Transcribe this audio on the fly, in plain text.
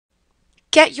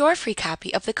Get your free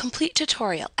copy of the complete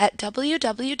tutorial at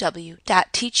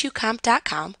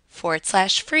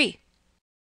www.teachucomp.com/free.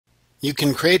 You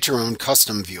can create your own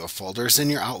custom view of folders in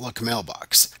your Outlook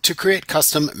mailbox. To create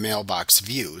custom mailbox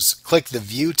views, click the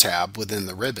View tab within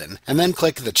the ribbon, and then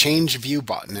click the Change View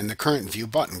button in the Current View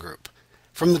button group.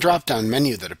 From the drop-down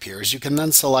menu that appears, you can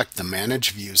then select the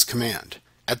Manage Views command.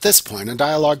 At this point, a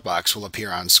dialog box will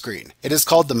appear on screen. It is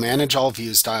called the Manage All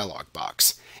Views dialog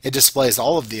box. It displays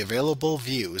all of the available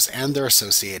views and their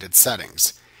associated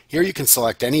settings. Here you can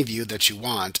select any view that you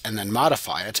want and then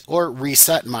modify it or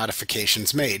reset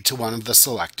modifications made to one of the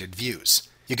selected views.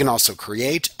 You can also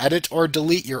create, edit, or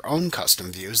delete your own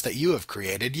custom views that you have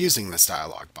created using this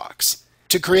dialog box.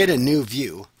 To create a new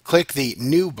view, click the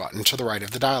New button to the right of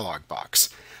the dialog box.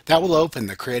 That will open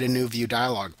the Create a New View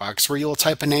dialog box where you will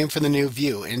type a name for the new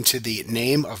view into the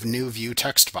Name of New View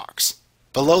text box.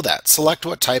 Below that, select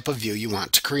what type of view you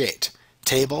want to create: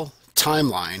 table,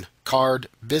 timeline, card,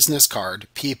 business card,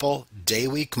 people, day,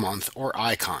 week, month, or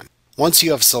icon. Once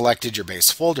you have selected your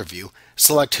base folder view,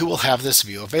 select who will have this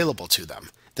view available to them: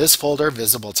 this folder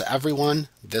visible to everyone,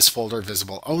 this folder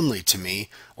visible only to me,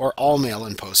 or all mail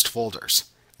and post folders.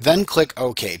 Then click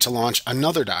OK to launch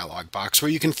another dialog box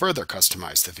where you can further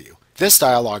customize the view. This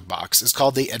dialog box is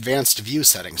called the Advanced View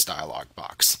Settings dialog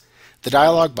box. The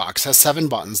dialog box has 7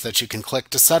 buttons that you can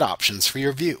click to set options for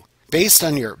your view. Based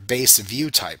on your base view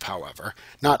type, however,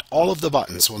 not all of the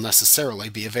buttons will necessarily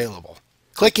be available.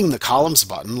 Clicking the Columns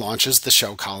button launches the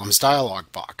Show Columns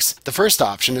dialog box. The first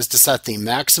option is to set the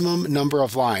maximum number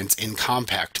of lines in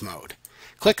compact mode.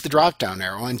 Click the drop-down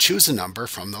arrow and choose a number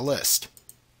from the list.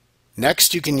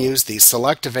 Next, you can use the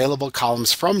Select Available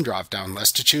Columns From drop-down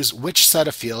list to choose which set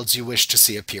of fields you wish to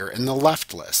see appear in the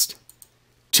left list.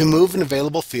 To move an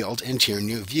available field into your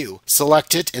new view,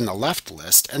 select it in the left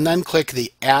list and then click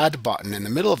the Add button in the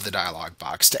middle of the dialog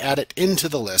box to add it into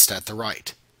the list at the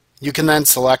right. You can then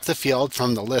select the field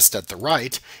from the list at the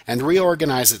right and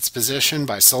reorganize its position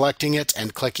by selecting it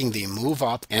and clicking the Move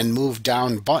Up and Move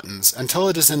Down buttons until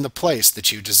it is in the place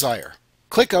that you desire.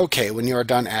 Click OK when you are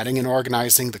done adding and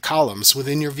organizing the columns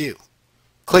within your view.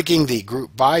 Clicking the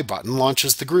Group By button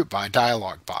launches the Group By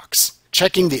dialog box.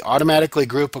 Checking the Automatically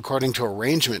Group According to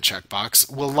Arrangement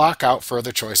checkbox will lock out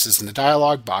further choices in the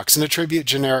dialog box and attribute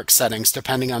generic settings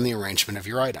depending on the arrangement of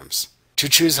your items. To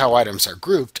choose how items are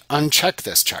grouped, uncheck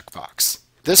this checkbox.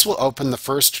 This will open the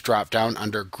first drop-down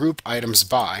under Group Items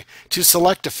By to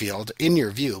select a field in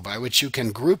your view by which you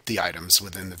can group the items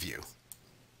within the view.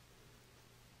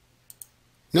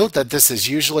 Note that this is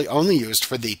usually only used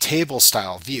for the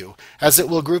table-style view, as it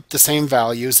will group the same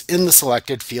values in the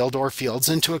selected field or fields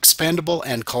into expandable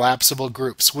and collapsible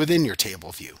groups within your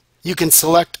table view. You can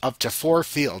select up to 4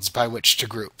 fields by which to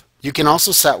group. You can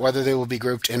also set whether they will be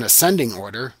grouped in ascending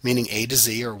order, meaning A to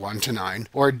Z or 1 to 9,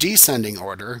 or descending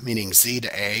order, meaning Z to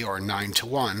A or 9 to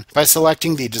 1, by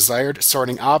selecting the desired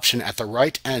sorting option at the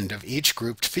right end of each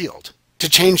grouped field. To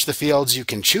change the fields you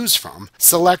can choose from,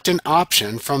 select an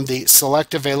option from the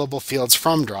Select Available Fields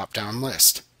From drop-down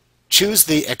list. Choose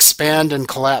the Expand and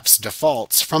Collapse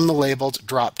Defaults from the labeled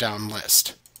drop-down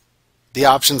list. The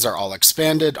options are all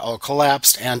expanded, all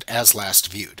collapsed, and as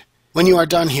last viewed. When you are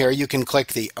done here, you can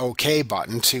click the OK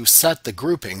button to set the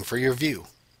grouping for your view.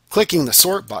 Clicking the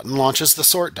Sort button launches the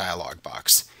Sort dialog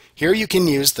box. Here you can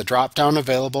use the drop-down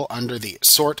available under the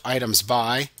Sort Items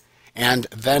By and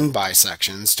Then By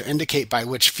sections to indicate by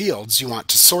which fields you want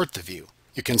to sort the view.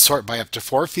 You can sort by up to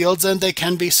 4 fields, and they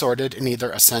can be sorted in either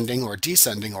ascending or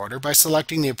descending order by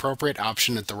selecting the appropriate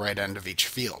option at the right end of each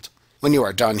field. When you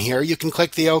are done here, you can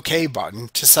click the OK button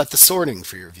to set the sorting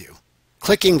for your view.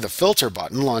 Clicking the Filter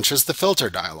button launches the Filter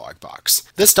dialog box.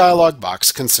 This dialog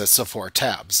box consists of 4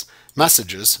 tabs: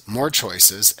 Messages, More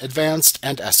Choices, Advanced,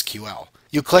 and SQL.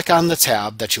 You click on the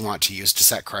tab that you want to use to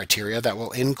set criteria that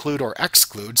will include or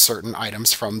exclude certain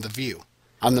items from the view.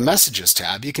 On the Messages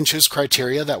tab, you can choose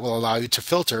criteria that will allow you to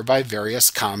filter by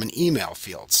various common email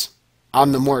fields.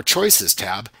 On the More Choices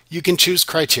tab, you can choose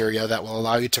criteria that will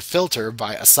allow you to filter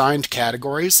by assigned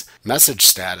categories, message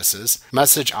statuses,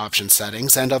 message option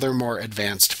settings, and other more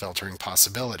advanced filtering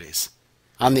possibilities.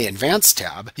 On the Advanced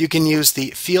tab, you can use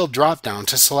the Field drop-down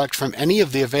to select from any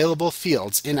of the available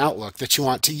fields in Outlook that you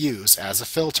want to use as a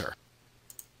filter.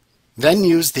 Then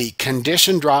use the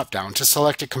Condition drop-down to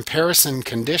select a comparison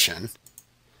condition,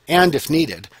 and if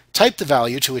needed, type the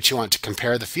value to which you want to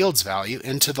compare the field's value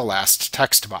into the last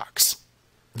text box.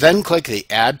 Then click the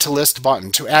Add to List button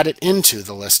to add it into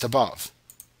the list above.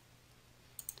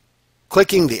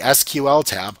 Clicking the SQL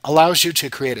tab allows you to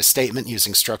create a statement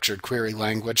using structured query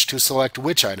language to select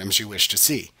which items you wish to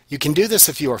see. You can do this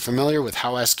if you are familiar with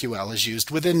how SQL is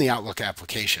used within the Outlook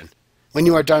application. When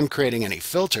you are done creating any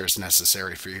filters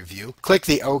necessary for your view, click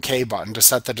the OK button to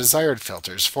set the desired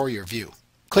filters for your view.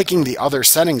 Clicking the Other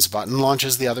Settings button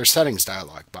launches the Other Settings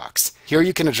dialog box. Here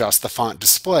you can adjust the font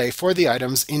display for the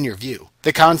items in your view.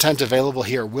 The content available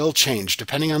here will change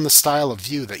depending on the style of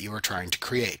view that you are trying to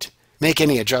create. Make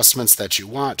any adjustments that you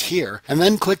want here, and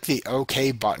then click the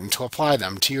OK button to apply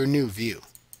them to your new view.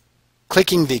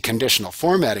 Clicking the Conditional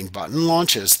Formatting button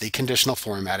launches the Conditional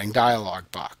Formatting dialog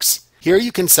box. Here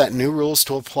you can set new rules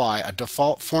to apply a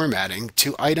default formatting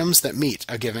to items that meet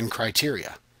a given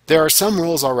criteria. There are some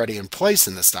rules already in place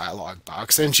in this dialog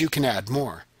box, and you can add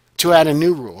more. To add a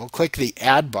new rule, click the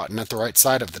Add button at the right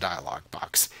side of the dialog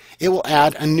box. It will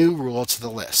add a new rule to the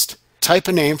list. Type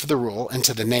a name for the rule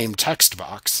into the Name text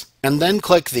box, and then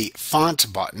click the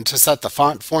Font button to set the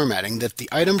font formatting that the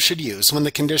item should use when the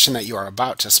condition that you are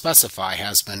about to specify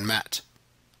has been met.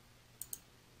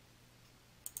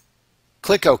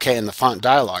 Click OK in the Font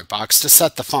dialog box to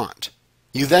set the font.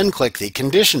 You then click the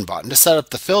Condition button to set up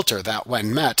the filter that,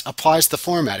 when met, applies the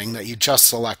formatting that you just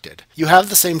selected. You have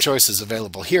the same choices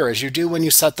available here as you do when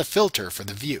you set the filter for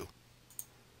the view.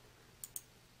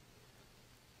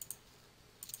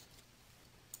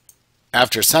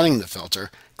 After setting the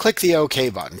filter, click the OK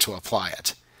button to apply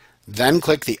it. Then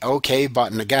click the OK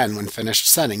button again when finished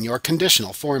setting your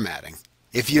conditional formatting.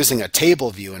 If using a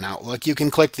table view in Outlook, you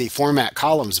can click the Format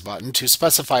Columns button to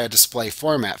specify a display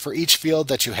format for each field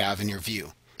that you have in your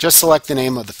view. Just select the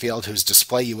name of the field whose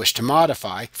display you wish to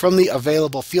modify from the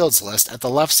Available Fields list at the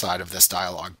left side of this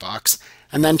dialog box,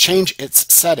 and then change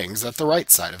its settings at the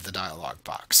right side of the dialog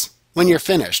box. When you're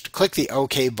finished, click the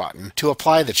OK button to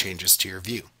apply the changes to your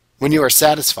view. When you are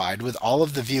satisfied with all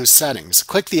of the view settings,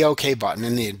 click the OK button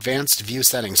in the Advanced View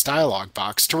Settings dialog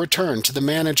box to return to the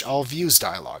Manage All Views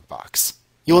dialog box.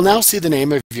 You will now see the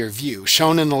name of your view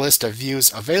shown in the list of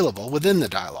views available within the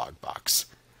dialog box.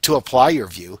 To apply your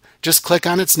view, just click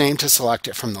on its name to select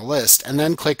it from the list, and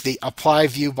then click the Apply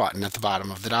View button at the bottom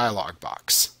of the dialog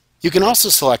box. You can also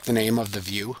select the name of the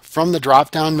view from the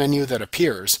drop-down menu that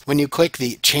appears when you click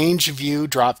the Change View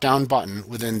drop-down button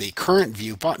within the Current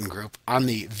View button group on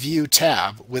the View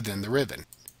tab within the ribbon.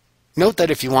 Note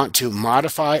that if you want to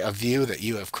modify a view that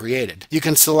you have created, you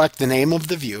can select the name of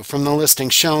the view from the listing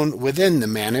shown within the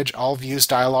Manage All Views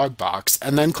dialog box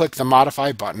and then click the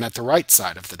Modify button at the right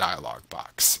side of the dialog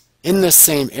box. In this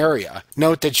same area,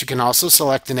 note that you can also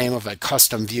select the name of a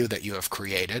custom view that you have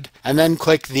created and then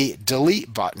click the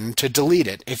Delete button to delete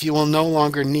it if you will no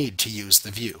longer need to use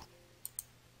the view.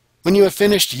 When you have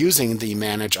finished using the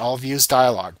Manage All Views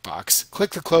dialog box,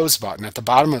 click the Close button at the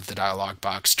bottom of the dialog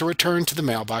box to return to the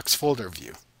Mailbox folder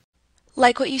view.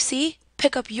 Like what you see?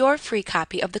 Pick up your free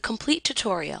copy of the complete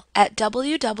tutorial at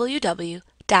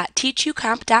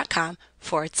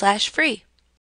www.teachucomp.com/free.